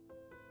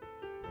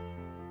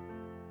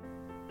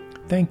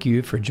Thank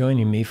you for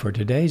joining me for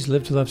today's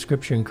Live to Love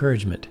Scripture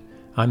Encouragement.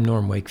 I'm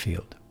Norm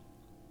Wakefield.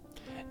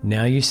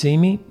 Now you see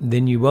me,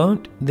 then you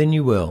won't, then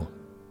you will.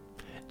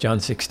 John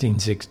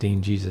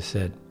 16:16, Jesus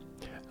said,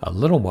 "A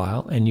little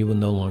while and you will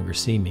no longer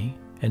see me,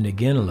 and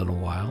again a little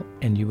while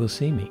and you will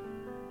see me."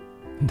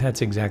 And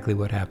that's exactly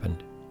what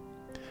happened.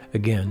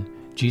 Again,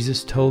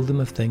 Jesus told them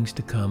of things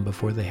to come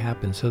before they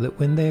happened so that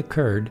when they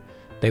occurred,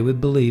 they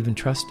would believe and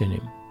trust in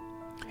Him.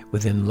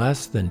 Within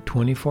less than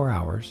 24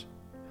 hours,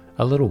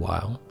 a little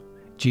while,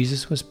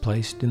 Jesus was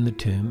placed in the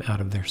tomb out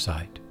of their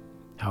sight.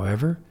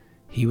 However,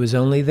 He was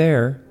only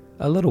there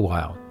a little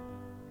while.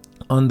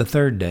 On the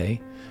third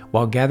day,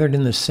 while gathered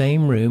in the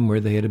same room where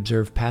they had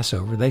observed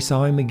Passover, they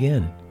saw Him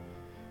again.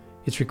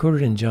 It's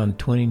recorded in John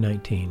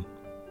 20:19.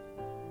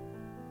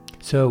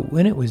 So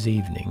when it was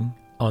evening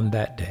on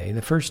that day,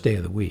 the first day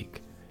of the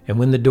week, and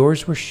when the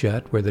doors were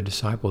shut where the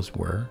disciples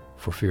were,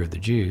 for fear of the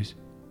Jews,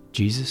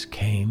 Jesus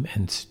came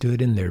and stood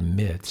in their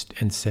midst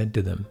and said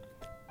to them,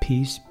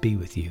 "Peace be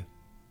with you."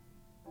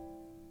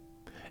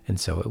 And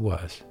so it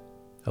was.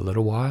 A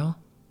little while,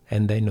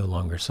 and they no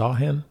longer saw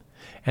Him,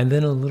 and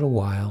then a little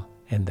while,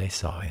 and they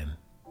saw Him.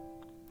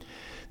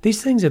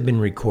 These things have been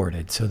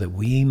recorded so that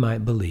we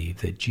might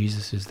believe that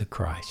Jesus is the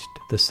Christ,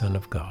 the Son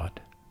of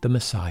God, the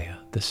Messiah,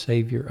 the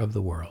Savior of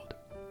the world.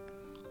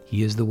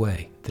 He is the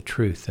way, the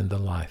truth, and the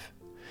life,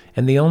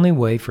 and the only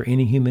way for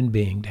any human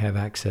being to have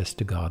access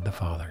to God the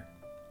Father.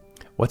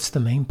 What's the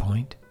main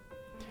point?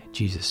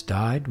 Jesus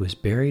died, was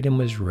buried, and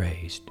was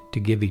raised to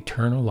give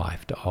eternal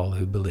life to all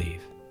who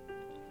believe.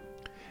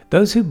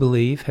 Those who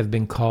believe have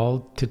been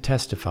called to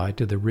testify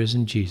to the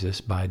risen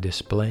Jesus by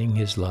displaying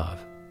His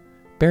love,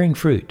 bearing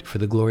fruit for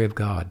the glory of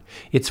God.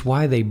 It's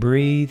why they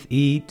breathe,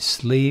 eat,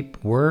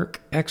 sleep, work,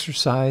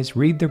 exercise,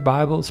 read their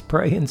Bibles,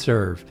 pray, and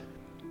serve.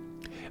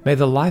 May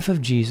the life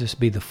of Jesus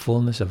be the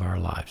fullness of our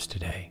lives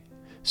today,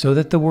 so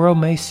that the world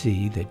may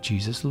see that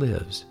Jesus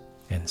lives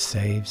and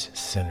saves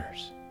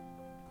sinners.